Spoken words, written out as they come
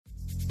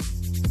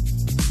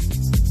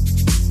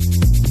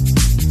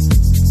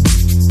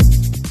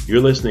You're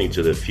listening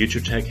to the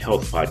Future Tech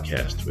Health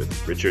Podcast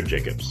with Richard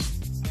Jacobs.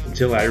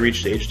 Until I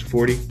reached age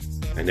 40,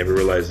 I never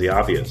realized the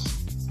obvious,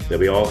 that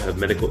we all have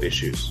medical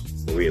issues,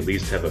 or we at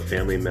least have a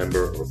family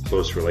member or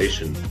close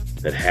relation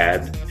that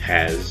had,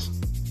 has,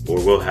 or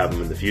will have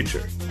them in the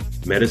future.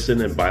 Medicine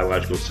and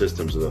biological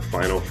systems are the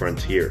final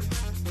frontier.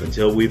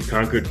 Until we've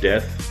conquered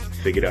death,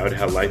 figured out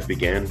how life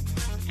began,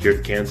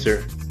 cured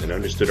cancer, and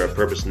understood our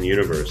purpose in the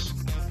universe,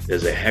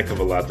 there's a heck of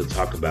a lot to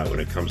talk about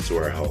when it comes to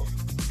our health.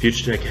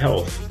 Future Tech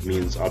Health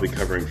means I'll be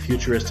covering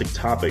futuristic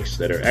topics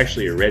that are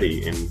actually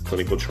already in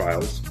clinical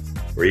trials,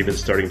 or even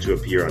starting to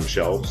appear on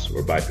shelves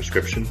or by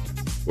prescription,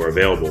 or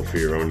available for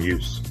your own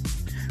use.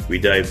 We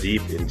dive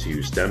deep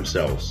into stem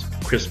cells,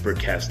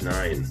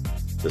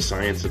 CRISPR-Cas9, the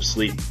science of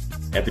sleep,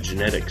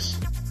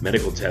 epigenetics,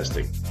 medical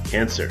testing,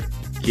 cancer,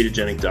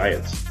 ketogenic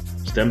diets,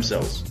 stem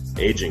cells,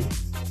 aging,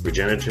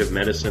 regenerative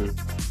medicine,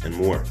 and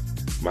more.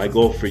 My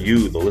goal for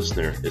you, the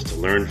listener, is to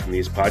learn from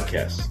these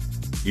podcasts.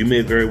 You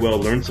may very well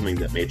learn something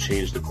that may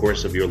change the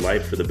course of your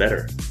life for the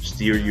better,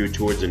 steer you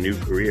towards a new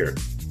career,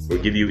 or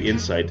give you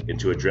insight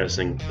into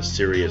addressing a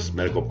serious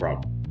medical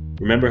problem.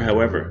 Remember,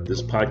 however,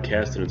 this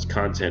podcast and its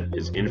content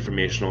is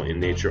informational in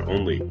nature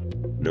only.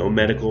 No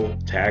medical,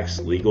 tax,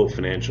 legal,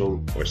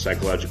 financial, or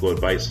psychological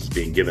advice is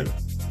being given.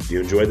 If you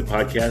enjoy the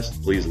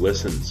podcast, please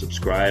listen,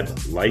 subscribe,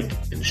 like,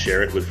 and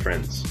share it with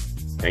friends.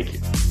 Thank you.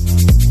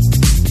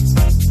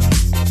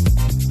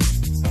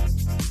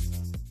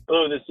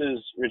 Hello, this is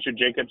Richard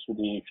Jacobs with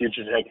the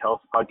Future Tech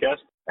Health Podcast.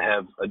 I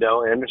have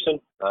Adele Anderson.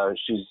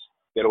 She's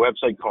got a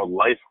website called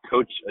Life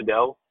Coach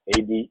Adele,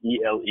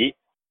 Adele.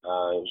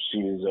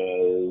 She's,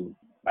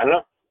 I don't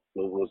know.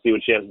 We'll see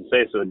what she has to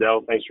say. So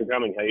Adele, thanks for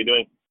coming. How are you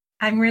doing?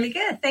 I'm really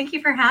good. Thank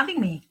you for having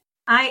me.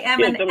 I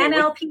am an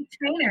NLP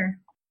trainer,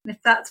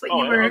 if that's what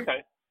you were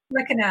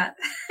looking at.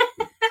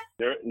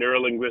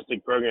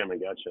 Neuro-linguistic programming,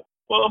 gotcha.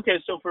 Well, okay,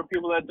 so for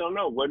people that don't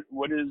know,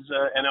 what is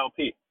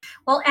NLP?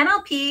 Well,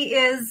 NLP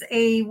is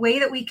a way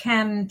that we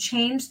can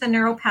change the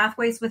neural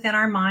pathways within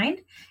our mind.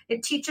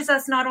 It teaches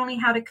us not only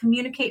how to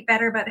communicate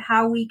better, but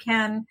how we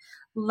can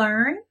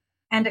learn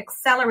and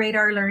accelerate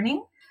our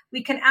learning.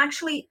 We can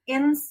actually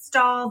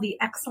install the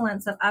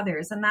excellence of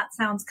others, and that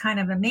sounds kind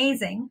of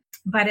amazing,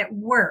 but it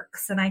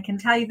works. And I can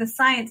tell you the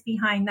science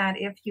behind that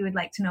if you would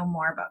like to know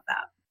more about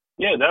that.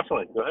 Yeah,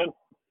 definitely. Go ahead.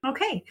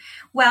 Okay.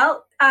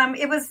 Well,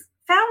 it was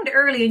found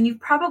early, and you've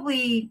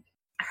probably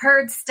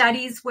heard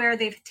studies where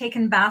they've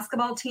taken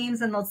basketball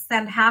teams and they'll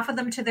send half of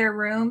them to their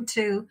room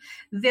to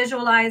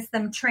visualize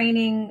them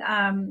training,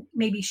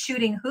 maybe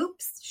shooting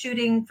hoops,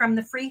 shooting from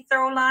the free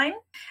throw line.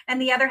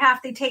 And the other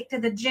half they take to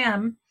the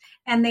gym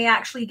and they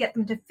actually get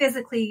them to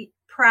physically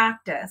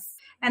practice.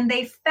 And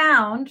they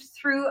found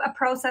through a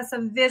process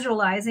of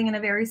visualizing in a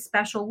very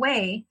special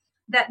way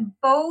that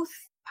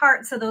both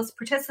parts of those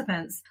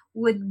participants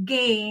would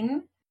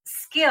gain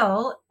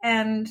skill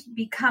and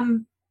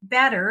become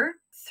better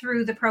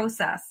through the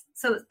process.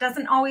 So it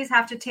doesn't always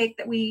have to take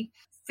that we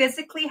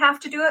physically have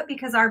to do it,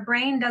 because our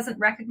brain doesn't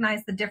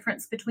recognize the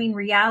difference between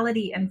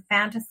reality and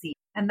fantasy.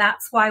 And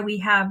that's why we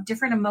have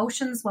different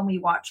emotions when we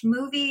watch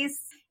movies.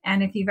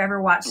 And if you've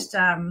ever watched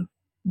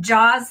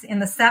Jaws in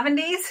the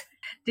 70s,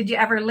 did you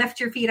ever lift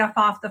your feet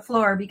off the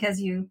floor because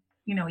you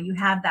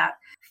had that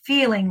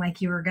feeling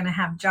like you were going to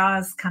have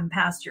Jaws come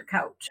past your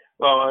couch?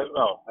 Well,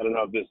 I don't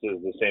know if this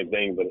is the same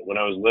thing, but when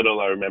I was little,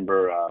 I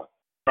remember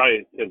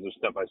probably because of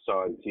stuff I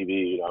saw on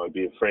TV, I would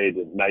be afraid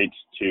at night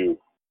to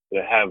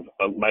have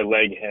my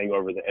leg hang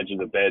over the edge of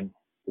the bed,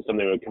 and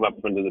something would come up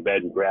under the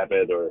bed and grab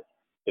it, or,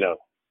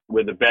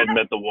 where the bed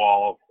met the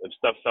wall, if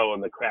stuff fell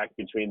in the crack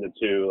between the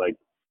two, like,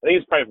 I think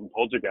it's probably from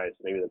Poltergeist,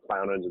 maybe the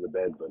clown under the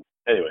bed, but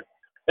anyway.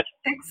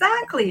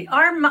 Exactly.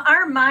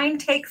 Our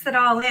mind takes it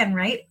all in,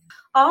 right?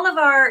 All of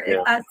our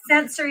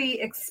sensory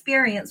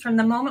experience from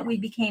the moment we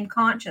became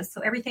conscious.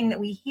 So everything that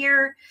we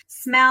hear,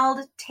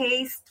 smelled,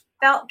 taste,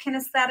 felt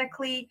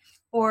kinesthetically,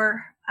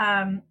 or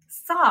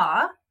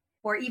saw,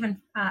 or even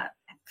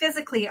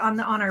physically on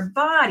our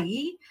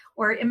body,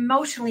 or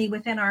emotionally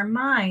within our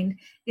mind,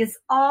 is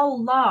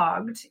all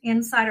logged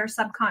inside our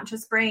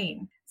subconscious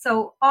brain.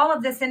 So all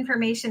of this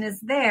information is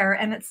there,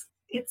 and it's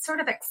sort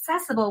of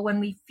accessible when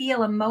we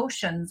feel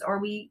emotions,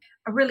 or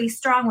a really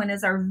strong one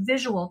is our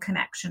visual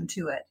connection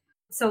to it.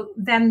 So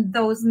then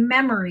those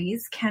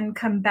memories can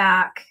come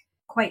back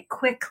quite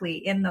quickly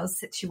in those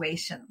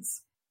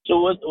situations. So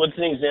what's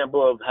an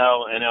example of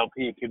how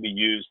NLP could be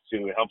used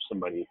to help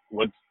somebody?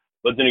 What's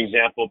an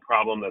example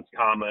problem that's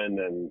common,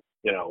 and,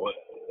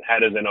 how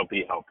does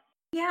NLP help?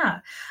 Yeah,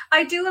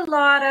 I do a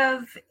lot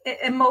of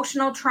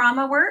emotional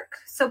trauma work.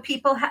 So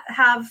people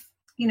have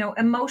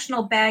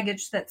emotional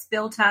baggage that's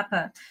built up,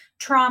 a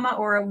trauma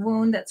or a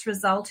wound that's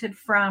resulted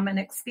from an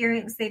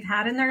experience they've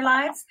had in their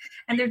lives,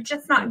 and they're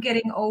just not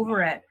getting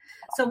over it.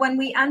 So when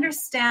we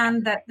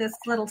understand that this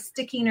little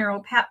sticky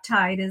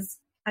neuropeptide is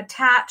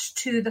attached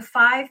to the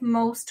 5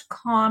 most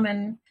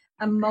common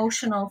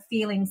emotional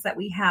feelings that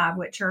we have,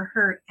 which are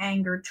hurt,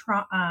 anger,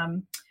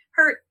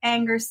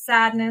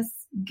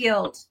 sadness,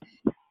 guilt,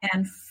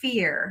 and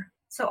fear.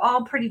 So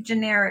all pretty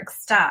generic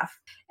stuff.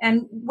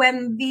 And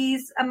when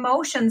these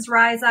emotions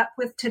rise up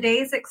with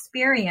today's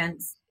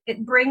experience,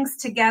 it brings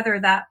together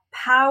that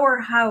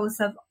powerhouse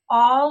of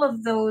all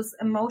of those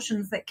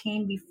emotions that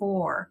came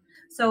before.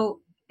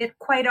 So it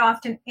quite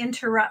often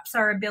interrupts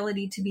our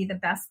ability to be the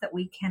best that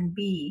we can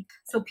be.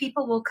 So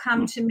people will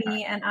come to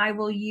me and I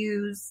will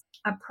use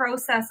a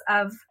process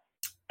of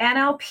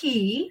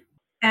NLP,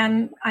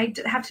 and I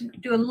have to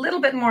do a little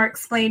bit more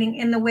explaining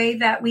in the way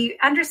that we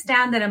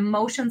understand that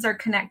emotions are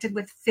connected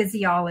with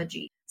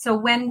physiology. So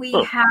when we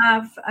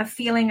have a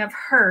feeling of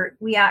hurt,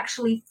 we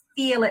actually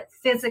feel it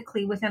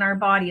physically within our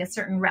body. A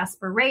certain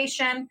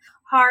respiration,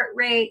 heart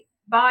rate,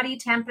 body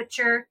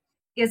temperature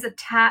is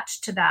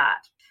attached to that.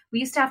 We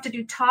used to have to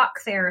do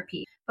talk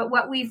therapy, but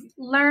what we've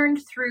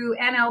learned through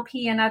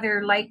NLP and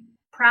other like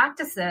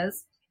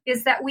practices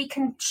is that we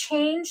can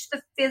change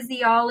the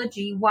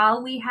physiology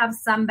while we have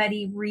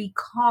somebody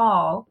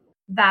recall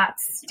that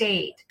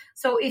state.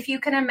 So if you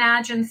can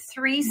imagine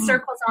 3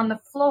 circles on the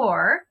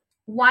floor,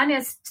 one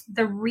is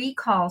the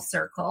recall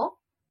circle,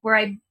 where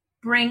I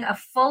bring a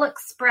full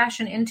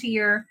expression into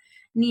your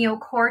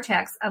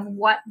neocortex of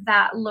what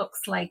that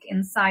looks like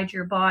inside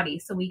your body.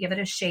 So we give it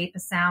a shape, a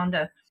sound,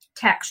 a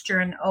texture,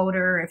 and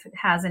odor, if it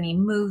has any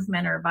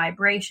movement or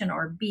vibration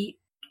or beat.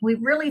 We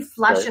really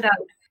flush it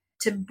out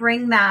to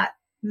bring that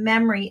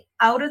memory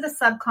out of the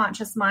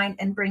subconscious mind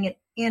and bring it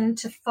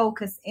into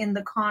focus in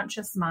the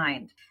conscious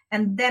mind.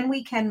 And then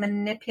we can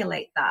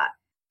manipulate that.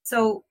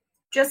 So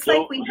just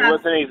like we have...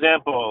 what's an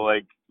example?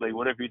 Like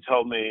what if you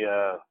told me,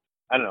 I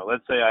don't know,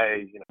 let's say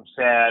I'm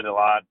sad a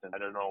lot and I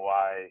don't know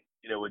why,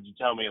 would you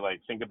tell me, like,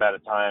 think about a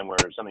time where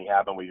something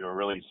happened where you were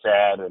really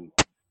sad and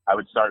I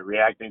would start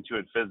reacting to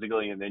it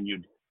physically, and then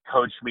you'd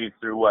coach me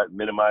through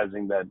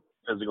minimizing that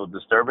physical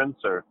disturbance?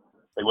 Or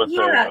like, what's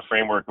a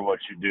framework of what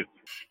you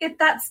do?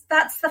 That's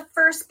the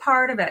first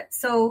part of it.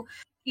 So,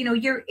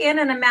 you're in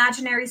an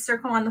imaginary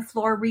circle on the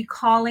floor,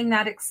 recalling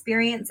that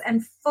experience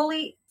and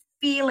fully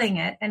feeling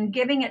it and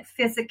giving it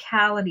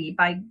physicality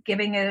by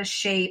giving it a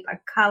shape, a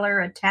color,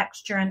 a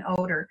texture, and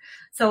odor.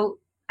 So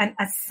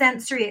a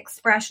sensory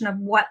expression of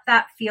what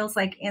that feels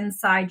like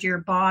inside your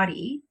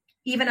body,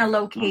 even a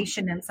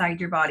location inside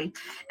your body.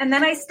 And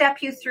then I step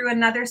you through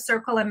another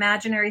circle,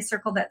 imaginary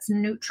circle, that's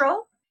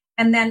neutral,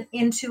 and then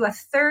into a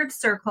third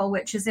circle,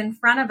 which is in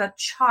front of a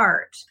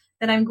chart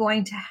that I'm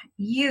going to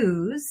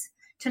use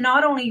to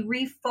not only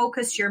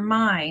refocus your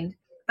mind,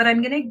 but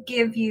I'm going to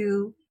give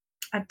you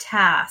a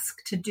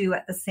task to do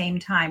at the same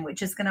time,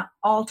 which is going to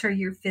alter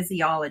your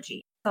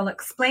physiology. So I'll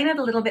explain it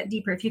a little bit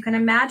deeper. If you can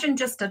imagine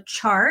just a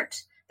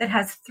chart that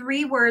has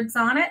 3 words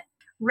on it: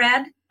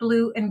 red,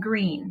 blue, and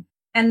green.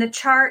 And the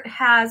chart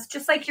has,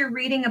 just like you're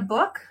reading a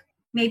book,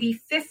 maybe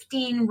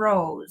 15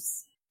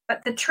 rows.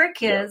 But the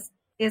trick is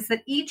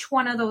that each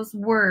one of those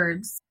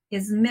words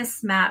is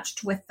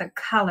mismatched with the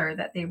color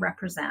that they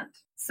represent.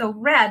 So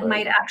red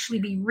might actually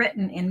be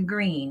written in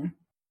green,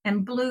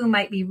 and blue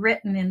might be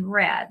written in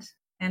red,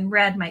 and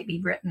red might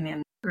be written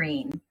in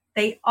green.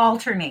 They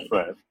alternate.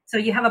 Right. So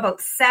you have about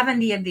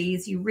 70 of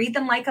these. You read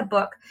them like a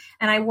book,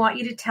 and I want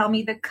you to tell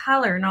me the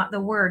color, not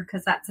the word,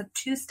 because that's a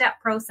 2-step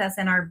process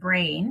in our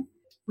brain.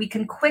 We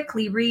can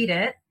quickly read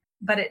it,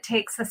 but it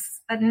takes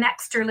us an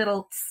extra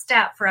little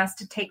step for us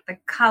to take the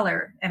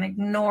color and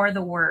ignore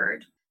the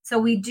word. So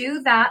we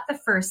do that the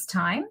first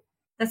time.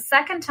 The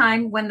second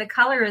time, when the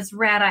color is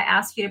red, I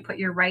ask you to put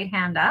your right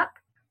hand up.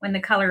 When the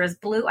color is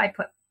blue, I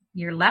put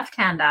your left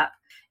hand up.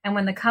 And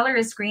when the color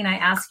is green, I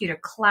ask you to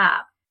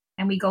clap.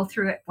 And we go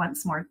through it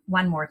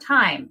one more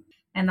time.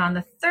 And on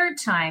the third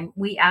time,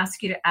 we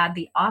ask you to add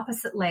the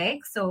opposite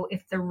leg. So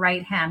if the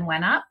right hand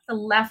went up, the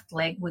left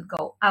leg would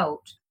go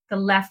out. The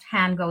left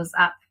hand goes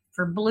up.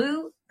 For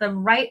blue, the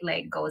right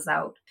leg goes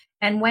out.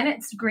 And when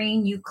it's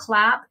green, you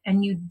clap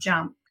and you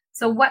jump.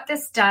 So what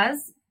this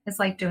does is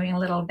like doing a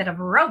little bit of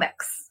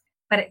aerobics,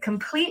 but it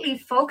completely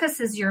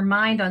focuses your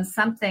mind on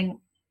something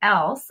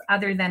else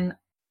other than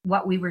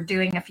what we were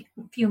doing a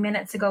few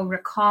minutes ago,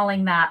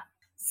 recalling that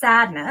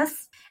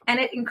sadness. And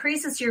it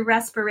increases your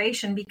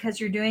respiration because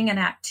you're doing an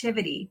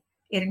activity.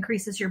 It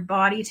increases your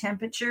body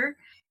temperature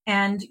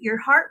and your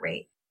heart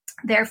rate.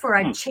 Therefore,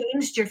 I've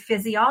changed your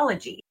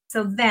physiology.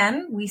 So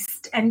then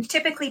and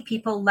typically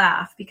people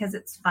laugh because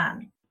it's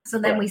fun. So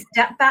then we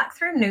step back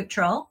through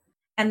neutral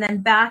and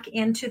then back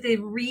into the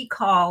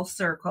recall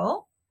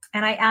circle.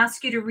 And I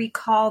ask you to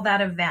recall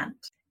that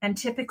event. And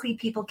typically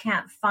people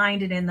can't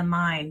find it in the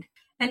mind.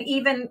 And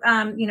even,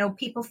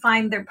 people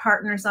find their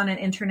partners on an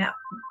internet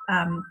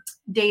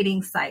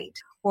dating site,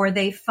 or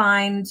they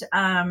find,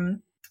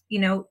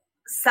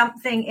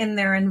 something in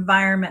their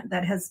environment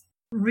that has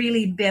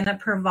really been a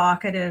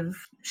provocative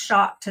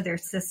shock to their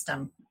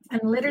system.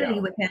 And literally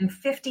within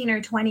 15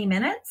 or 20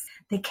 minutes,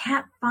 they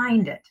can't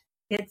find it.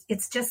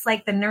 It's just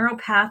like the neural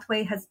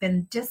pathway has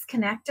been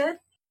disconnected.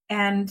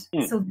 And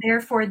so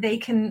therefore they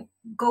can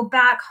go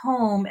back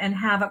home and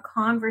have a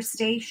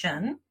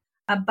conversation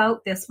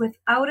about this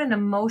without an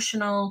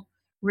emotional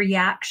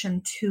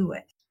reaction to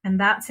it. And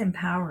that's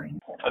empowering.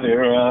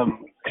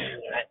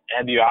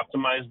 have you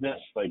optimized this?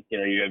 Like,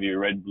 you have your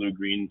red, blue,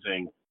 green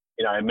thing.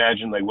 I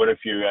imagine, like, what if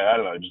you, I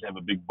don't know, just have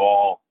a big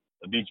ball,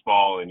 a beach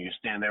ball, and you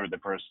stand there with the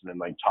person and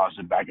like toss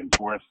it back and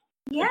forth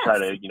and try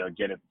to,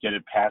 get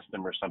it past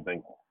them or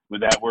something.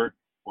 Would that work?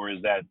 Or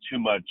is that too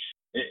much?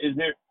 Is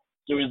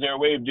there a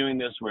way of doing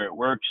this where it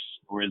works?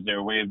 Or is there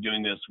a way of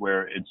doing this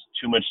where it's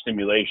too much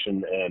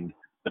stimulation and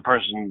the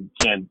person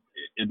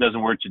it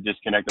doesn't work to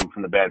disconnect them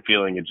from the bad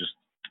feeling?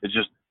 It's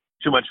just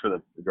too much for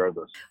them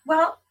regardless.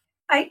 Well,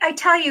 I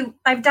tell you,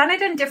 I've done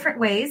it in different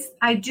ways.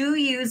 I do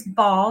use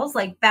balls,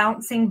 like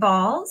bouncing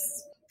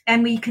balls,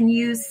 and we can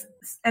use,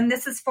 and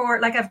this is for,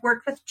 like, I've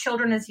worked with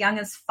children as young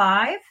as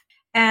 5,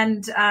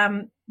 and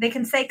they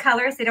can say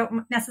colors. They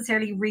don't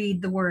necessarily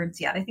read the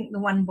words yet. I think the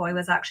one boy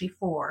was actually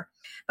 4.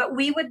 But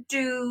we would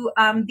do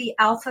the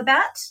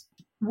alphabet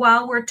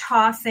while we're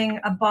tossing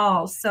a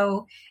ball.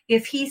 So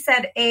if he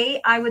said A,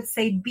 I would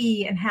say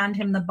B and hand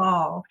him the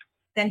ball.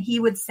 Then he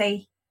would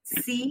say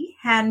C,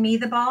 hand me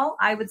the ball.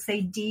 I would say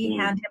D,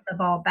 hand him the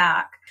ball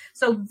back.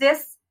 So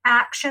this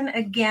action,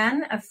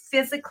 again, of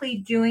physically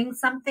doing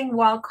something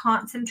while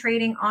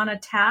concentrating on a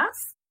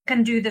task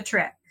can do the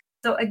trick.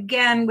 So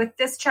again, with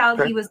this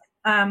child, he was,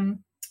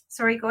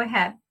 sorry, go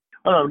ahead.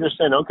 Oh, no, I'm just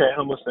saying, okay,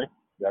 I'm listening.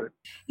 Got it.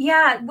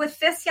 Yeah, with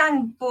this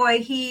young boy,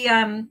 he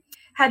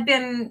had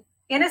been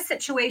in a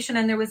situation,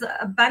 and there was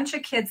a bunch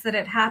of kids that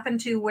it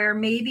happened to where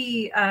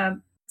maybe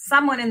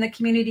someone in the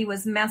community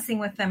was messing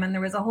with them, and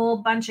there was a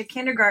whole bunch of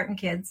kindergarten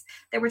kids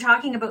that were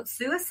talking about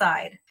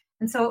suicide.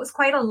 And so it was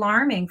quite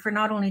alarming for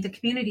not only the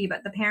community,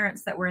 but the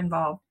parents that were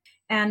involved.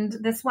 And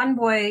this one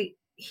boy,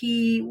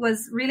 he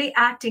was really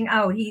acting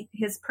out.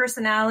 His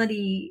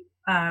personality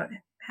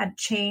had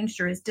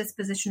changed, or his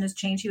disposition has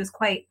changed. He was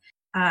quite,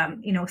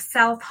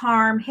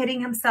 self-harm,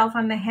 hitting himself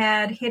on the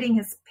head, hitting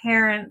his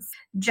parents,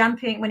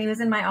 jumping, when he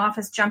was in my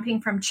office, jumping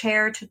from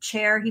chair to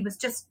chair. He was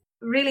just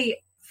really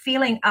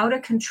feeling out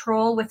of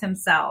control with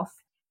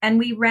himself. And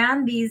we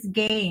ran these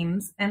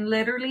games, and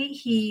literally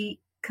he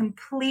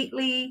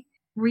completely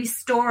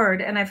restored.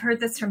 And I've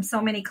heard this from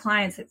so many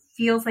clients. It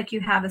feels like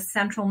you have a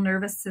central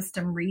nervous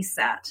system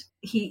reset.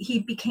 He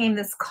became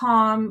this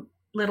calm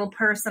little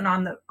person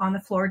on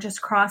the floor,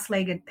 just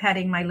cross-legged,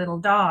 petting my little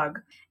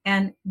dog.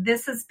 And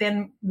this has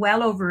been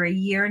well over a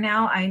year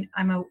now. I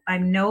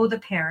know the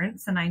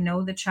parents and I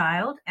know the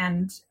child,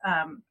 and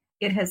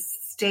it has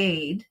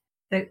stayed.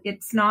 That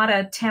it's not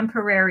a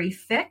temporary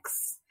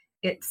fix.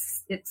 It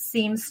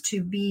seems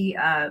to be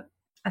a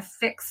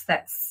fix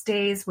that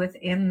stays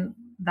within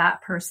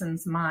that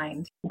person's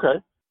mind.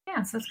 Okay.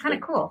 Yeah, so it's kind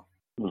of cool.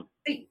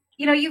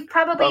 You've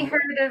probably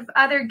heard of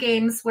other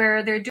games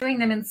where they're doing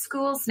them in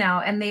schools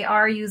now, and they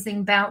are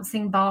using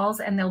bouncing balls,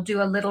 and they'll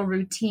do a little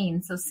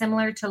routine. So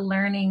similar to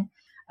learning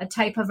a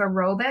type of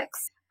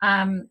aerobics.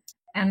 And,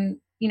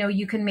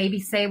 you can maybe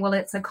say, well,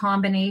 it's a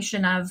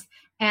combination of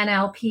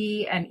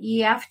NLP and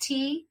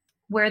EFT,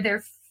 where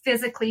they're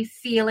physically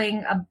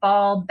feeling a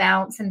ball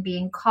bounce and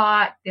being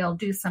caught. They'll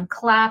do some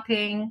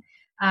clapping.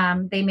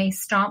 They may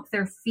stomp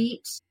their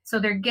feet. So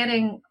they're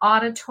getting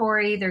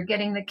auditory, they're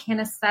getting the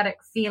kinesthetic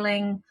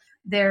feeling,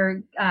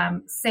 they're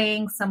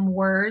saying some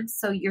words.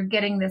 So you're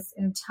getting this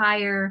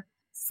entire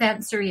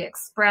sensory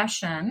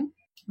expression,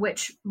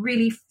 which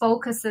really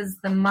focuses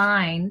the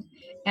mind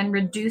and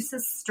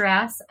reduces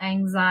stress,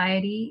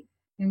 anxiety,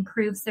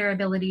 improves their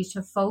ability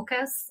to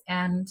focus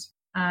and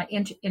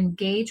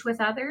engage with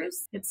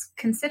others. It's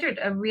considered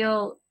a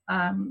real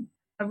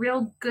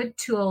good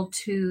tool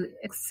to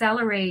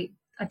accelerate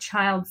a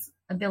child's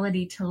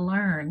ability to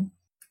learn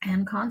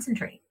and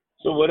concentrate.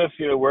 So what if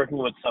you're working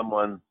with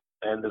someone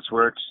and this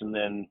works, and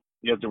then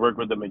you have to work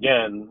with them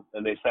again,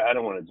 and they say, I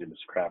don't want to do this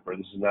crap, or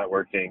this is not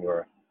working,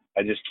 or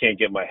I just can't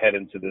get my head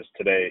into this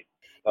today.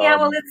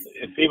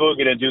 If people are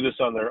going to do this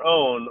on their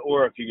own,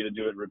 or if you're going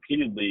to do it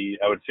repeatedly,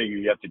 I would figure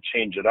you have to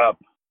change it up.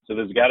 So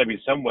there's got to be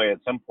some way at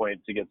some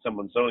point to get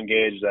someone so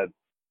engaged that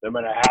no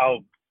matter how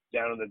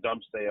down in the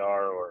dumps they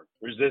are or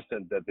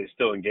resistant, that they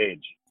still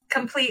engage.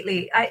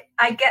 Completely. I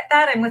get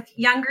that. And with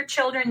younger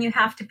children, you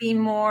have to be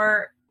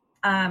more,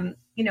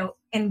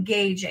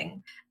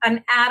 engaging.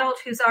 An adult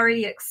who's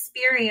already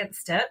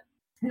experienced it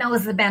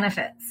knows the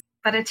benefits,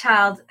 but a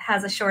child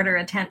has a shorter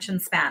attention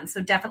span.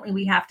 So definitely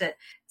we have to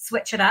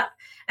switch it up.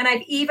 And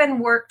I've even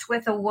worked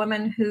with a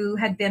woman who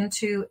had been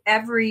to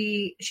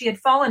she had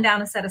fallen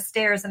down a set of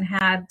stairs and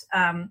had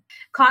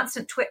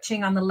constant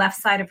twitching on the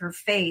left side of her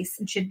face.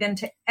 And she'd been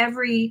to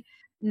every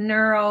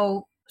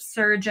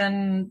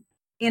neurosurgeon,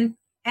 in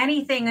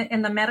anything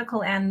in the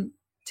medical end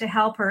to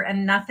help her,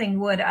 and nothing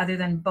would other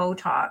than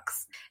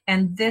Botox.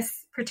 And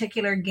this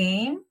particular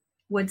game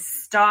would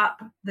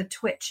stop the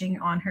twitching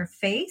on her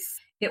face.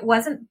 It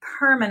wasn't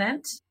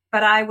permanent,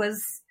 but I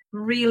was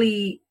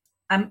really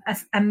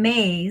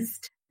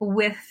amazed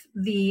with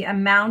the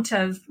amount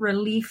of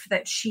relief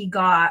that she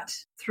got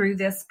through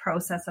this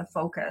process of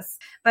focus.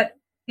 But,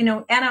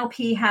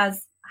 NLP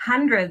has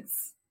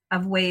hundreds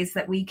of ways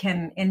that we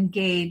can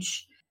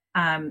engage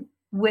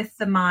with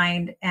the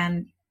mind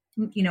and,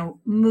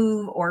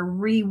 move or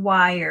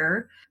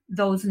rewire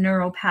those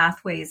neural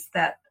pathways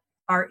that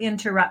are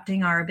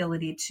interrupting our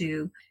ability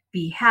to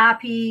be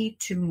happy,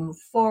 to move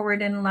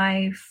forward in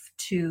life,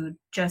 to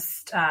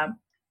just,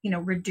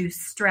 reduce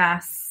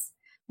stress,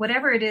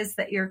 whatever it is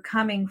that you're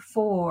coming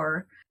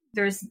for,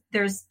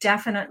 there's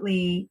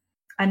definitely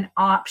an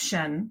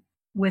option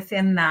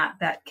within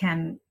that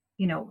can,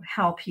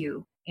 help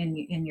you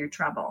in your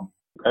trouble.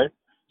 Okay.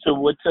 So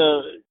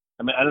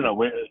I don't know,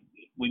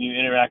 when you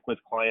interact with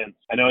clients,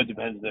 I know it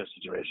depends on their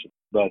situation,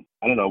 but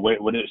I don't know,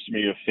 what are some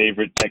of your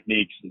favorite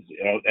techniques?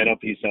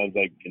 NLP sounds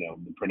like,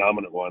 the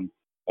predominant one.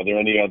 Are there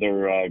any other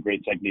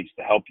great techniques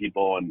to help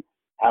people, and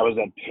how is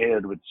that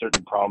paired with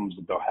certain problems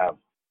that they'll have?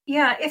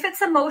 Yeah, if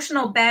it's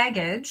emotional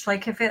baggage,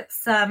 like if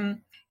it's,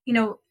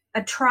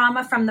 a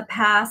trauma from the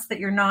past that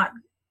you're not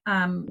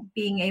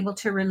being able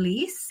to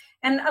release.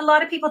 And a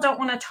lot of people don't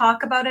want to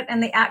talk about it,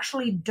 and they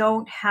actually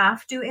don't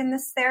have to in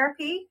this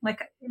therapy.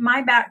 Like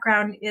my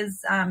background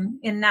is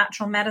in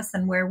natural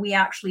medicine, where we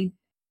actually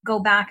go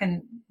back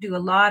and do a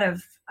lot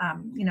of,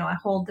 I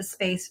hold the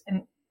space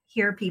and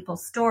hear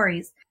people's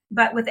stories.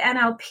 But with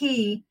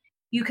NLP,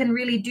 you can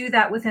really do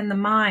that within the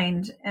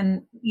mind,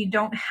 and you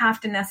don't have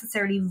to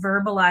necessarily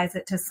verbalize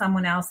it to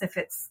someone else if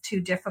it's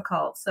too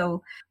difficult.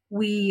 So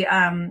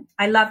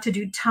I love to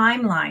do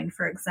timeline,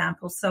 for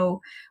example.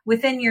 So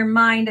within your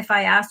mind, if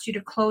I asked you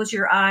to close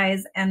your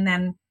eyes and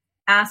then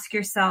ask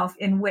yourself,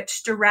 in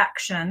which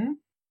direction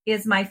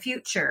is my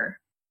future?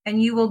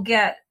 And you will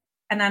get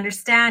an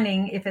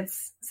understanding. If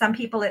it's some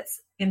people,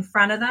 it's in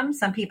front of them.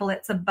 Some people,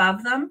 it's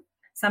above them.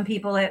 Some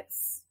people,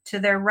 it's to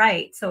their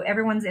right. So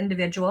everyone's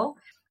individual.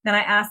 Then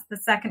I ask the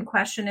second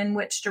question, in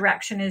which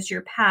direction is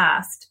your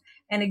past?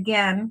 And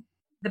again,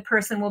 the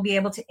person will be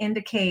able to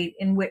indicate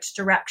in which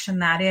direction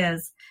that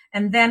is.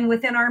 And then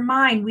within our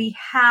mind, we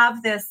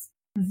have this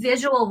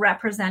visual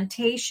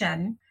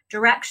representation,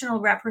 directional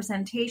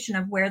representation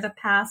of where the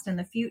past and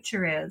the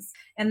future is.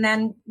 And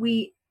then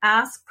we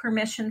ask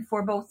permission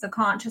for both the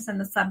conscious and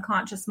the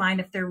subconscious mind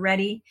if they're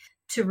ready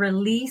to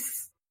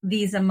release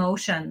these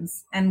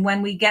emotions. And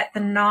when we get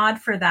the nod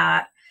for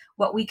that,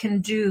 what we can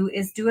do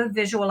is do a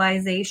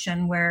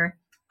visualization where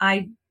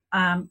I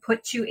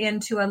put you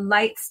into a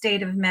light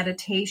state of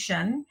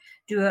meditation,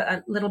 do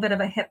a little bit of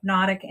a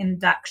hypnotic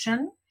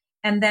induction.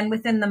 And then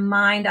within the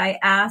mind, I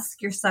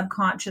ask your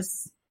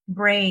subconscious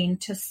brain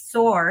to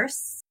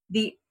source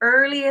the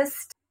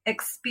earliest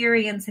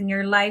experience in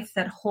your life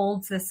that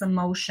holds this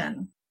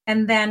emotion.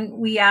 And then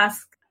we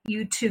ask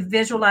you to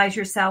visualize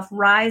yourself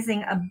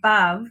rising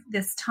above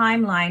this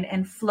timeline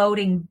and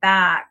floating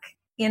back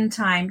in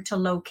time to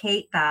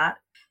locate that.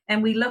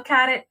 And we look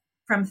at it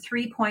from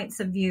 3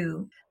 points of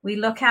view. We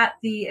look at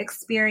the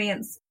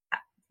experience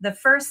the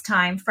first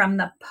time from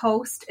the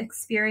post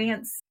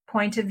experience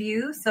point of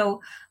view.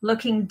 So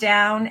looking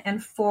down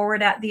and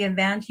forward at the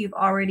event, you've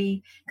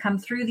already come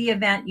through the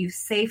event, you've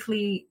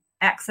safely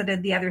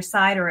exited the other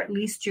side, or at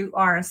least you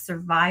are a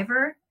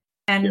survivor.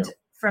 And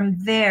from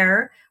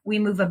there, we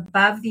move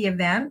above the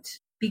event.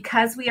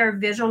 Because we are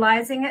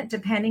visualizing it,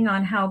 depending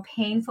on how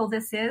painful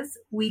this is,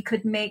 we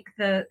could make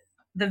the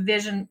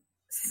vision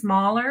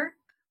smaller.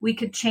 We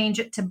could change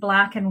it to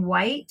black and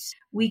white.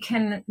 We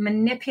can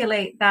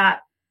manipulate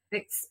that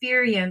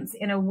experience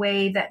in a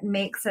way that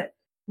makes it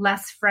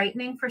less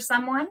frightening for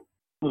someone.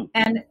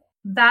 And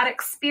that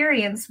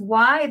experience,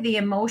 why the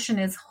emotion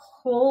is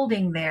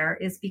holding there,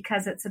 is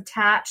because it's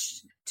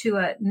attached to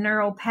a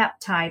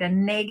neuropeptide, a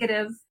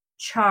negative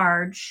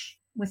charge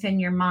within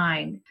your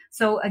mind.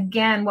 So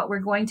again, what we're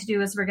going to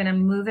do is we're going to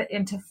move it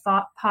into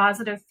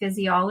positive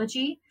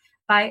physiology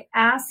by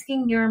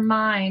asking your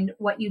mind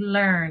what you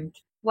learned.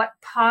 What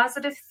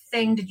positive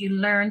thing did you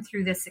learn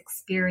through this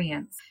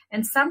experience?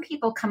 And some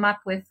people come up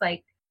with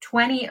like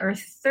 20 or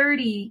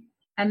 30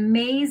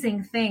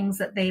 amazing things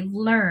that they've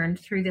learned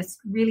through this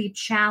really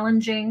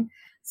challenging,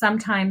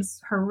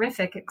 sometimes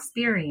horrific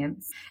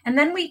experience. And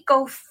then we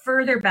go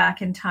further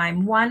back in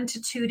time, 1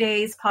 to 2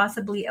 days,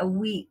 possibly a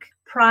week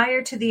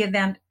prior to the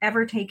event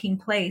ever taking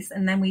place.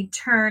 And then we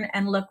turn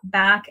and look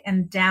back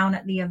and down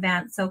at the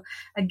event. So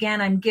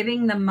again, I'm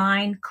giving the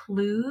mind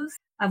clues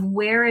of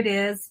where it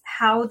is,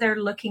 how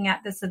they're looking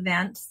at this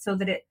event, so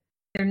that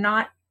they're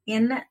not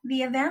in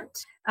the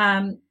event.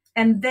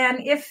 And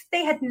then if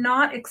they had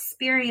not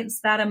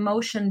experienced that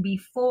emotion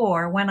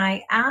before, when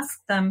I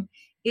ask them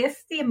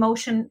if the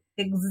emotion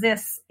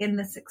exists in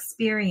this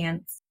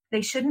experience,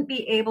 they shouldn't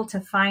be able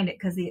to find it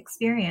because the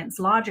experience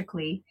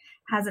logically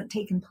hasn't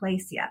taken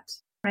place yet,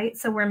 right?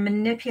 So we're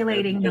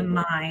manipulating the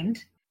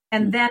mind.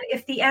 And then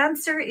if the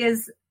answer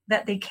is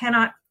that they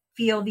cannot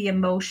feel the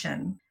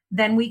emotion,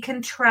 then we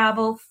can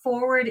travel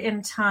forward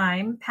in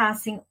time,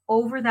 passing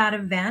over that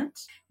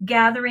event,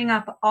 gathering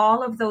up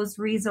all of those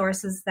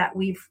resources that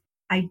we've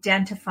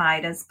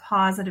identified as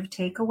positive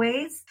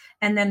takeaways,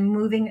 and then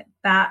moving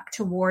back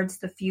towards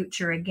the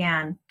future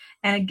again.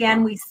 And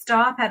again, we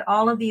stop at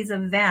all of these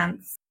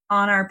events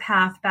on our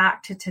path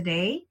back to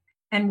today,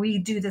 and we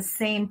do the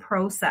same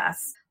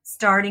process,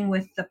 starting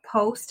with the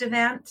post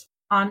event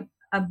on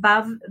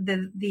above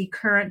the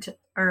current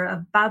or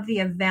above the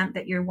event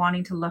that you're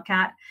wanting to look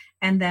at,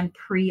 and then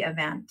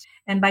pre-event.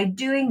 And by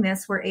doing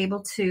this, we're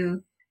able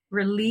to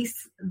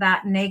release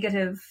that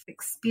negative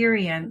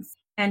experience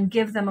and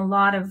give them a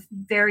lot of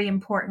very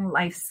important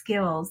life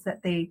skills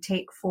that they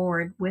take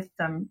forward with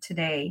them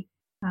today.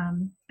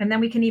 And then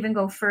we can even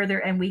go further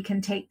and we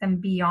can take them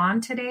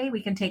beyond today.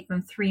 We can take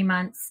them 3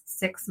 months,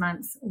 6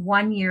 months,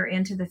 1 year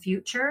into the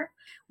future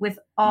with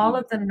all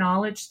of the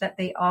knowledge that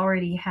they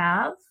already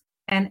have.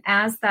 And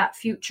as that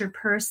future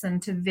person,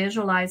 to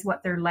visualize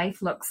what their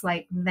life looks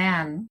like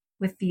then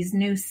with these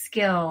new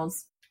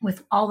skills,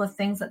 with all the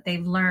things that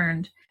they've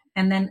learned.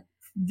 And then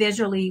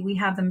visually we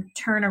have them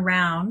turn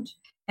around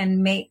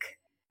and make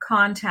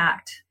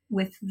contact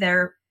with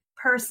their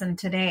person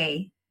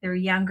today, their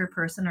younger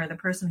person or the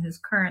person who's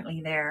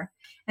currently there.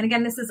 And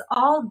again, this is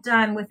all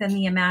done within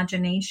the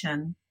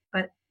imagination.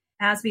 But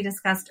as we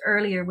discussed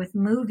earlier with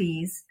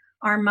movies,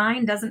 our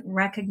mind doesn't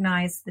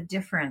recognize the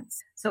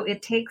difference. So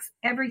it takes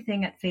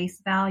everything at face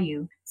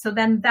value. So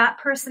then that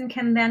person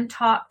can then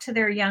talk to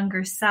their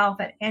younger self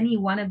at any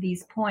one of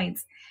these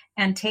points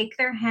and take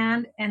their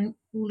hand and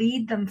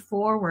lead them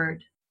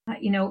forward,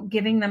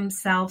 giving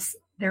themselves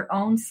their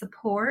own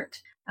support,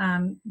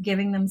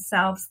 giving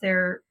themselves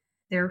their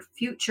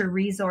future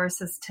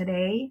resources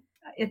today.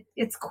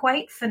 It's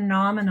quite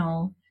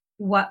phenomenal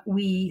what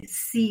we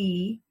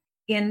see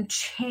in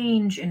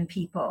change in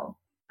people,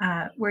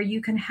 where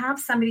you can have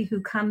somebody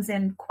who comes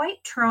in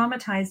quite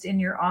traumatized in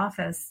your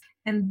office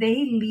and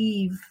they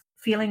leave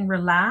feeling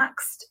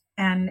relaxed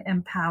and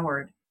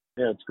empowered.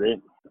 Yeah, it's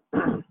great.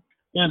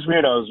 Yeah, it's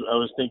weird. I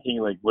was thinking,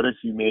 like, what if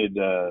you made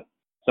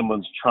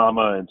someone's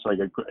trauma into like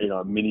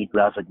a mini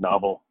graphic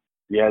novel?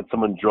 You had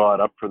someone draw it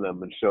up for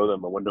them and show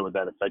them. I wonder what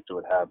that effect it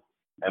would have.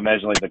 I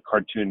imagine like the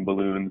cartoon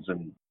balloons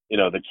and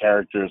the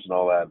characters and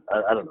all that.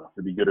 I don't know if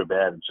it'd be good or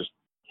bad. It just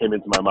came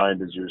into my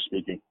mind as you were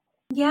speaking.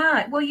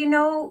 Yeah,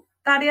 well,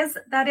 that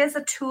is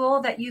a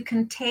tool that you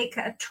can take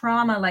a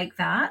trauma like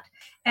that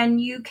and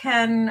you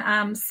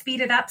can speed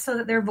it up so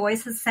that their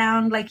voices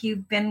sound like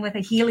you've been with a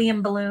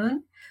helium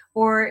balloon,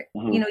 or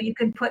you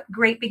can put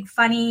great big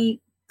funny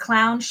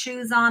clown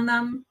shoes on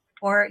them,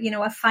 or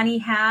a funny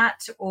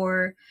hat,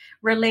 or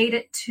relate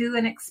it to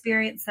an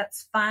experience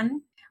that's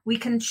fun. We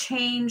can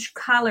change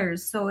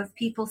colors. So if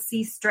people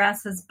see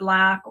stress as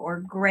black or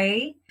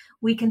gray,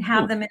 we can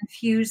have them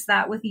infuse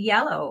that with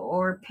yellow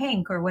or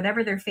pink or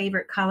whatever their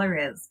favorite color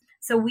is.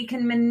 So we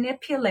can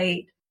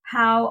manipulate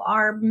how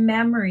our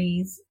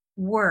memories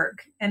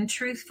work. And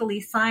truthfully,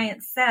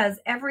 science says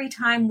every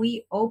time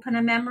we open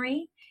a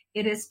memory,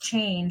 it is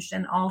changed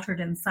and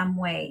altered in some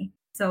way.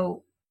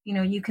 So,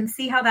 you can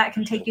see how that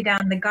can take you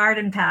down the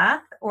garden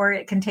path, or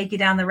it can take you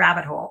down the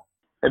rabbit hole.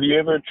 Have you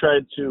ever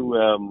tried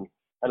to,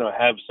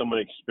 have someone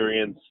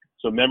experience,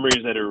 so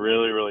memories that are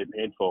really, really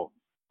painful?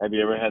 Have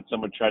you ever had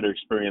someone try to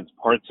experience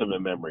parts of a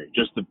memory,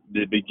 just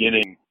the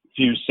beginning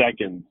few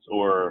seconds,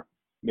 or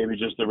maybe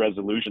just the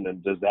resolution?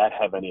 And does that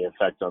have any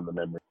effect on the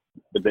memory?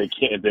 But they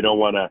don't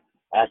want to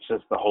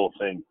access the whole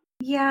thing.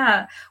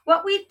 Yeah.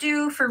 What we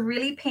do for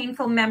really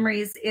painful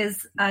memories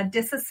is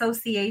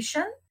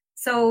disassociation.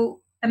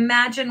 So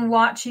imagine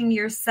watching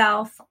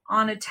yourself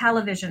on a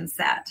television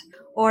set,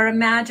 or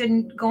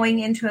imagine going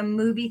into a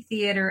movie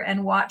theater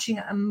and watching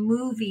a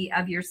movie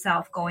of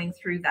yourself going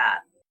through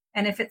that.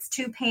 And if it's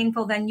too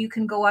painful, then you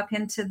can go up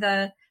into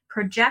the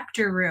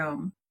projector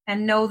room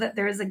and know that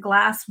there is a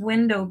glass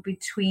window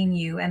between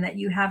you and that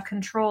you have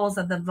controls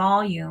of the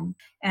volume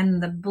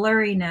and the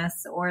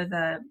blurriness, or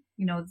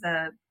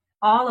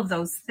all of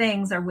those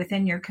things are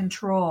within your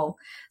control.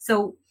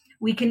 So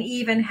we can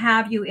even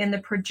have you in the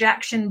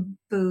projection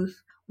booth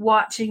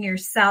watching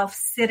yourself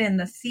sit in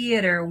the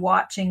theater,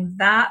 watching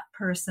that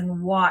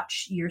person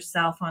watch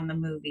yourself on the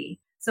movie.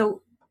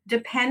 So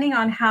depending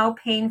on how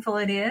painful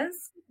it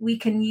is, we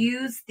can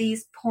use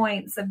these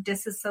points of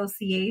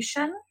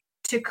disassociation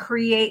to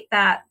create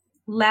that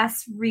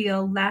less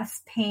real,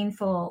 less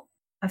painful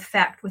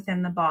effect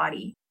within the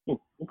body.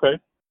 Okay.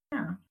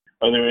 Yeah.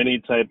 Are there any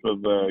type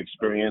of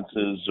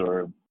experiences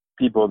or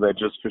people that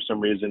just for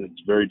some reason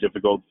it's very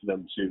difficult for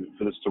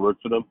this to work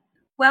for them?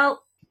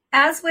 Well,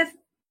 as with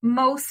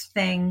most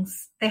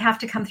things, they have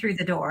to come through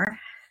the door.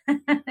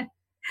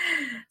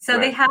 So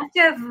They have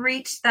to have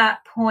reached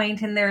that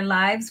point in their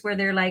lives where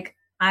they're like,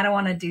 I don't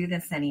want to do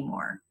this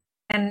anymore.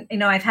 And,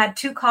 I've had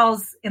 2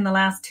 calls in the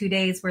last 2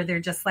 days where they're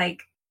just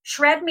like,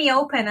 shred me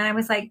open. And I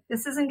was like,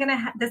 this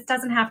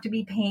doesn't have to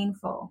be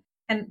painful.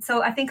 And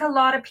so I think a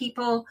lot of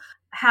people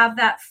have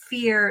that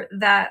fear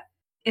that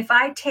if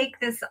I take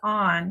this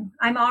on,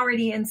 I'm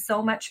already in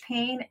so much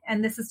pain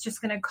and this is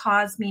just going to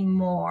cause me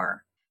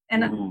more.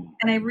 And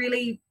I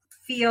really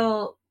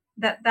feel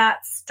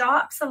that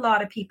stops a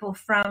lot of people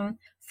from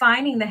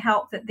finding the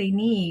help that they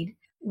need,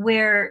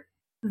 where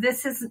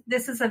this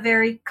is a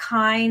very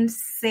kind,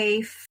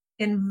 safe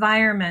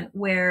environment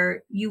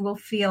where you will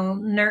feel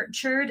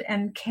nurtured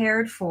and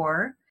cared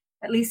for,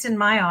 at least in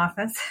my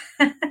office.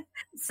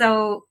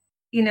 So,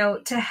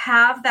 to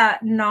have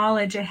that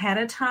knowledge ahead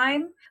of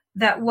time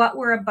that what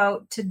we're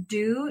about to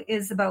do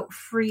is about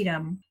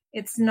freedom.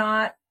 It's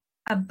not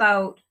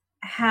about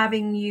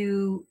having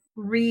you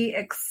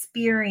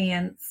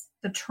re-experience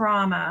the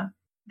trauma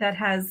that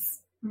has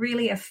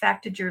really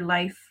affected your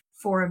life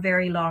for a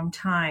very long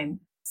time.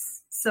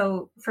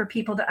 So for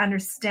people to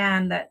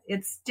understand that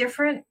it's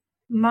different,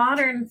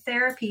 modern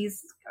therapies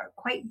are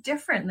quite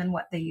different than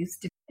what they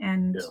used to be.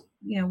 And,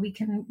 we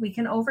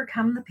can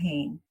overcome the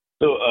pain.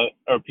 So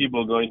are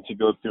people going to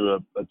go through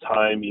a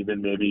time,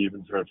 maybe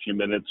even for a few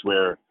minutes,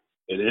 where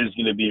it is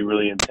going to be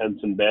really intense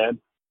and bad?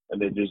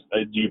 And they just,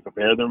 do you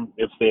prepare them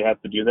if they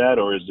have to do that?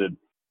 Or is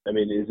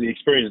the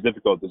experience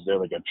difficult? Is there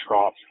like a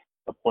trough,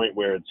 a point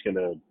where it's going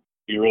to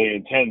be really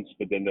intense,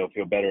 but then they'll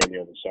feel better on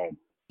the other side?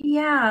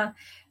 Yeah.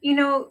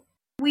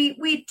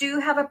 We do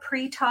have a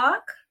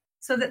pre-talk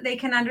so that they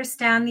can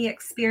understand the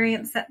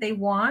experience that they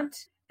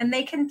want, and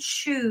they can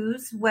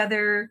choose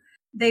whether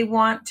they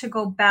want to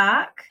go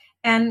back.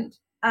 And,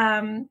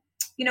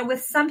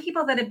 with some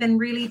people that have been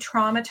really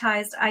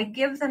traumatized, I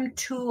give them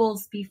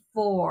tools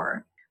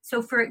before.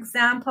 So for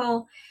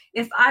example,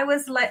 if I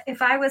was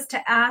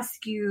to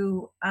ask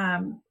you,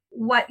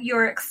 what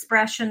your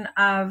expression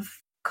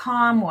of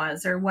calm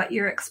was, or what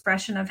your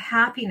expression of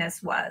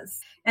happiness was,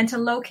 and to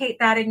locate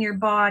that in your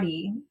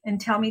body and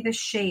tell me the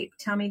shape,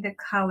 tell me the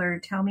color,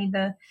 tell me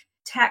the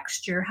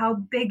texture, how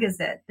big is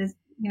it?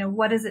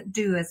 What does it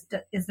do?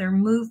 Is there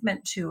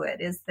movement to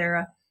it? Is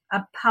there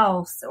a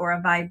pulse or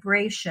a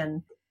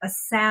vibration, a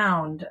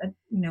sound?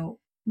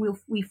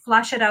 We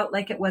flush it out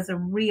like it was a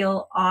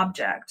real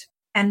object.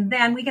 And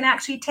then we can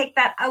actually take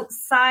that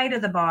outside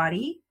of the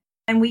body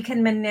and we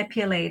can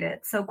manipulate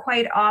it. So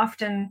quite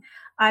often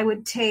I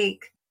would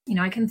take,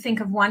 I can think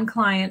of one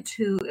client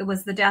who, it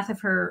was the death of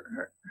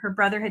her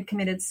brother had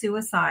committed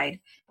suicide,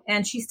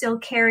 and she still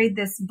carried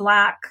this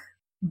black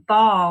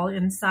ball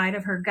inside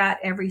of her gut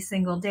every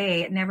single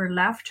day. It never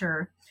left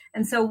her.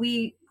 And so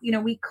we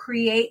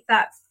create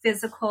that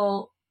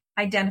physical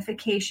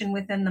identification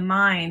within the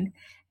mind,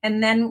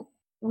 and then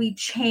we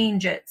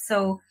change it.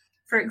 So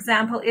for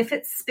example, if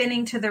it's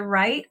spinning to the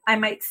right, I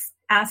might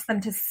ask them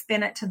to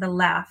spin it to the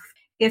left.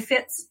 If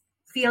it's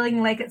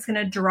feeling like it's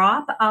going to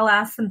drop, I'll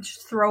ask them to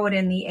throw it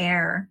in the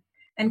air.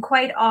 And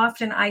quite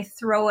often I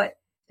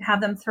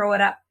have them throw it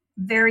up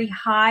very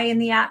high in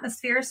the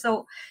atmosphere.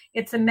 So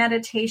it's a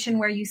meditation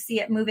where you see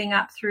it moving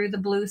up through the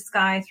blue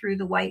sky, through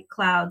the white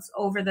clouds,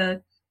 over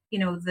the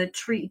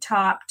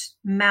tree-topped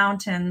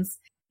mountains,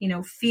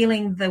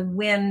 feeling the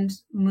wind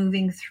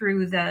moving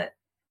through the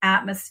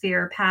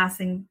atmosphere,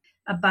 passing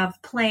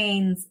above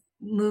planes,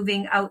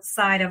 moving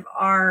outside of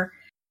our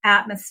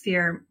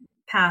atmosphere,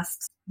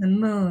 past the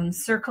moon,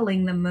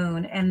 circling the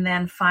moon, and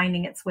then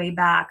finding its way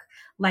back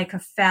like a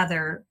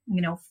feather,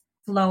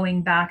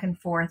 flowing back and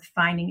forth,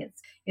 finding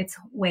its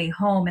way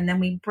home. And then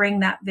we bring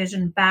that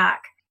vision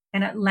back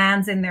and it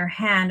lands in their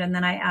hand. And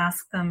then I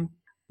ask them,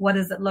 what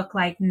does it look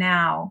like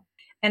now?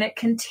 And it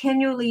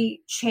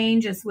continually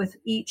changes with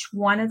each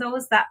one of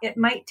those. That it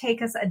might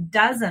take us a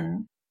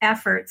dozen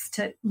efforts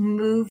to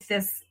move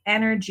this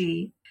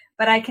energy,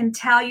 but I can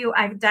tell you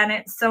I've done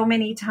it so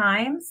many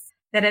times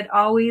that it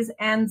always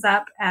ends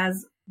up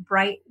as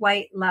bright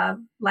white love,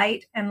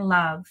 light and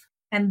love.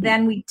 And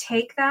then we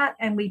take that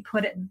and we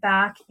put it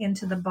back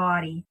into the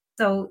body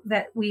so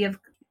that we have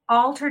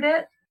altered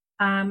it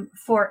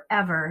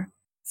forever.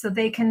 So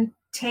they can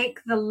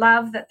take the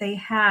love that they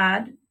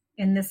had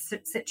in this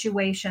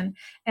situation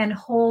and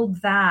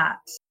hold that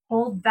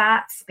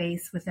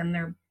space within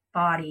their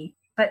body,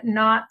 but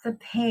not the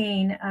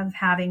pain of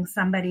having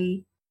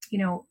somebody,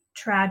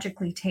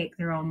 tragically take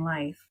their own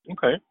life.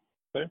 Okay.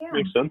 Yeah.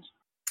 Makes sense.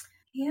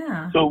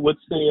 Yeah. So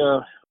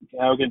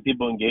how can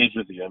people engage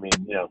with you?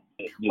 Do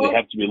they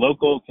have to be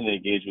local? Can they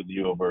engage with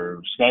you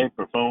over Skype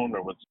or phone,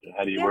 or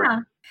how do you work?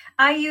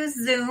 I use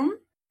Zoom.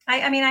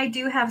 I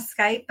do have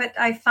Skype, but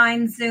I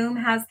find Zoom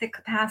has the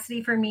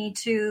capacity for me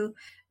to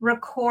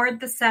record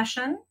the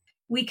session.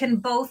 We can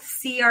both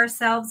see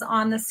ourselves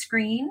on the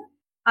screen.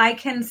 I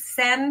can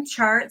send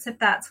charts if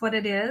that's what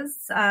it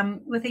is.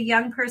 With a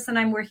young person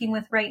I'm working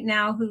with right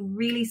now who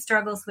really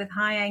struggles with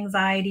high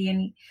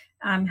anxiety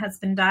and has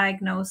been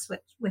diagnosed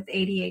with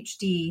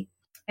ADHD.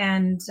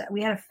 And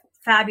we had a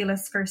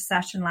fabulous first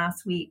session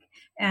last week.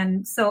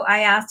 And so I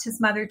asked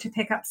his mother to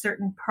pick up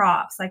certain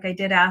props. Like I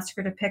did ask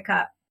her to pick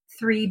up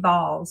 3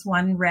 balls,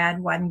 1 red,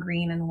 1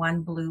 green, and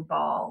 1 blue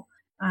ball.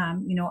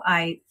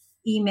 I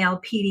email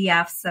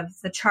PDFs of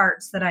the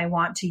charts that I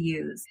want to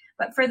use.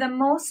 But for the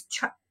most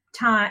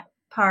part,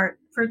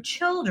 for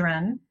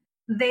children,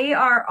 they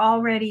are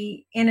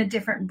already in a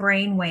different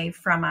brainwave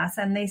from us,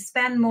 and they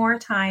spend more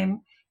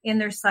time in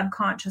their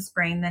subconscious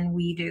brain than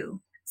we do.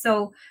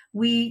 So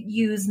we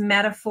use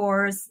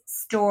metaphors,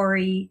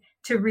 story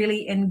to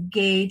really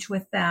engage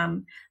with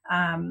them.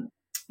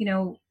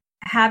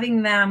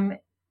 Having them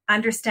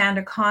understand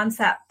a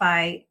concept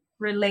by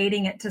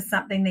relating it to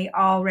something they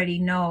already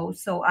know.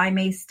 So I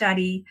may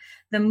study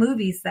the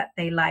movies that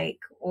they like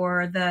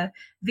or the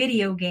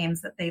video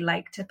games that they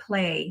like to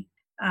play.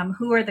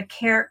 Who are the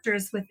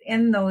characters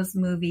within those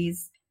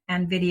movies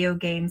and video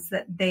games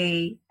that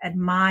they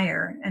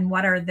admire, and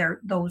what are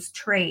those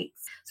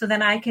traits. So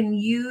then I can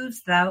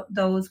use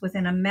those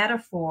within a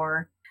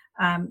metaphor.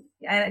 And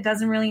it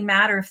doesn't really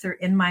matter if they're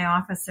in my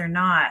office or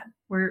not.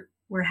 We're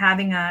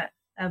having a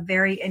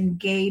very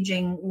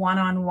engaging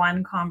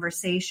one-on-one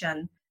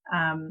conversation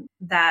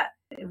that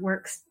it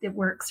works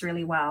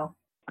really well.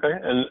 Okay.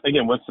 And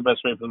again, what's the best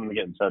way for them to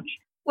get in touch?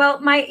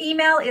 Well, my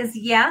email is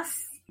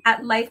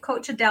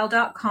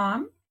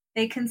yes@lifecoachadele.com.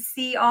 They can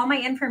see all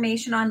my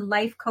information on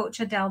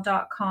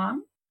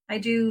lifecoachadele.com. I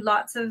do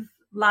lots of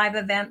live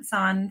events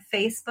on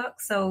Facebook.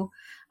 So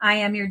I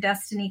Am Your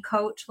Destiny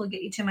Coach will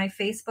get you to my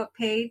Facebook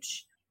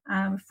page.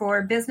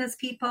 For business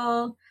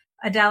people,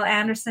 Adele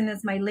Anderson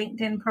is my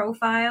LinkedIn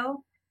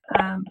profile.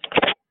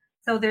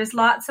 So there's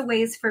lots of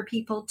ways for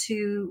people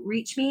to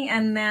reach me.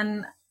 And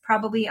then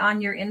probably on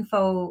your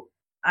info,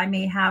 I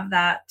may have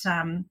that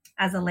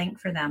as a link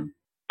for them.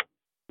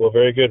 Well,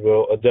 very good.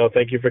 Well, Adele,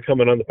 thank you for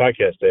coming on the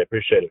podcast today. I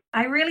appreciate it.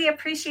 I really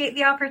appreciate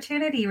the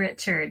opportunity,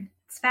 Richard.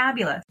 It's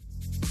fabulous.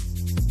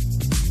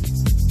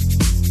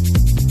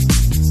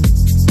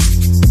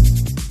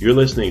 You're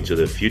listening to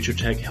the Future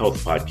Tech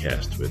Health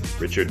Podcast with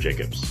Richard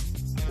Jacobs.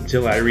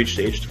 Until I reached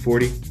age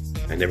 40,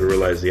 I never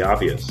realized the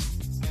obvious,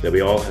 that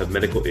we all have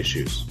medical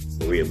issues,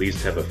 or we at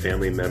least have a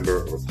family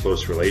member or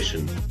close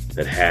relation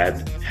that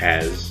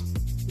has,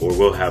 or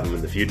will have them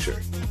in the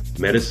future.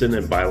 Medicine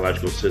and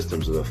biological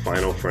systems are the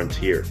final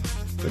frontier.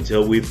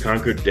 Until we've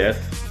conquered death,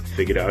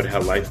 figured out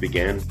how life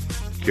began,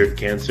 cured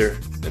cancer,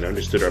 and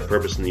understood our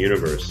purpose in the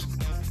universe,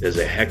 there's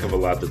a heck of a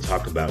lot to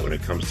talk about when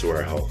it comes to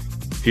our health.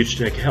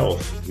 Future Tech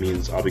Health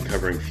means I'll be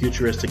covering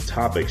futuristic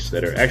topics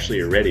that are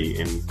actually already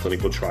in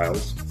clinical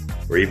trials,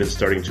 or even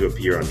starting to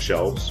appear on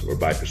shelves or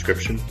by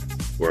prescription,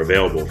 or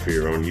available for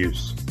your own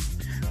use.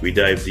 We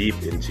dive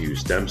deep into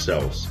stem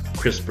cells,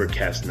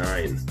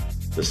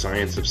 CRISPR-Cas9, the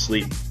science of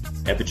sleep,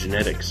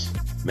 epigenetics,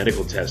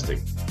 medical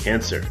testing,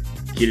 cancer,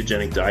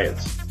 ketogenic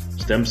diets,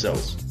 stem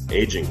cells,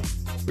 aging,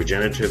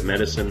 regenerative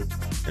medicine,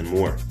 and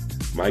more.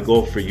 My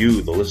goal for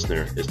you, the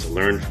listener, is to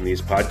learn from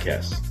these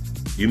podcasts.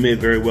 You may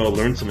very well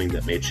learn something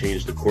that may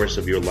change the course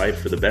of your life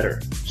for the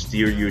better,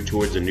 steer you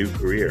towards a new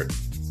career,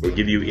 or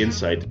give you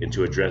insight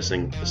into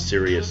addressing a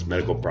serious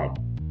medical problem.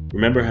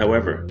 Remember,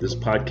 however, this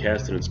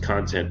podcast and its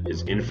content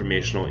is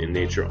informational in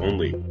nature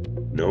only.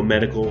 No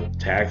medical,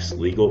 tax,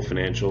 legal,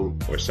 financial,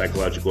 or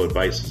psychological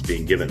advice is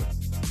being given.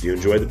 If you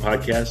enjoyed the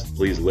podcast,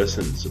 please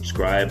listen,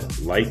 subscribe,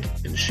 like,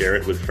 and share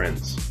it with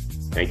friends.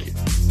 Thank you.